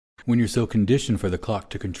When you're so conditioned for the clock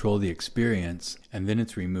to control the experience and then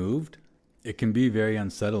it's removed, it can be very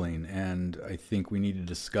unsettling. And I think we need to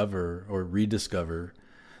discover or rediscover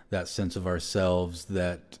that sense of ourselves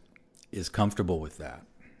that is comfortable with that.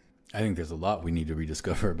 I think there's a lot we need to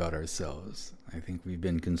rediscover about ourselves. I think we've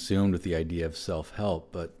been consumed with the idea of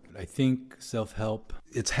self-help, but I think self-help,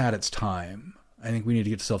 it's had its time. I think we need to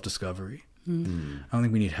get to self-discovery. I don't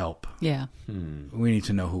think we need help. Yeah. We need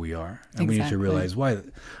to know who we are. And we need to realize why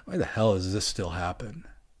the hell does this still happen?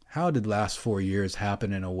 How did the last 4 years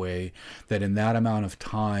happen in a way that in that amount of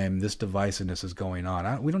time, this divisiveness is going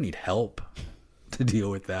on? We don't need help to deal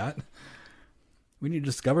with that. We need to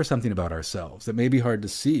discover something about ourselves that may be hard to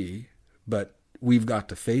see, but we've got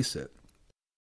to face it.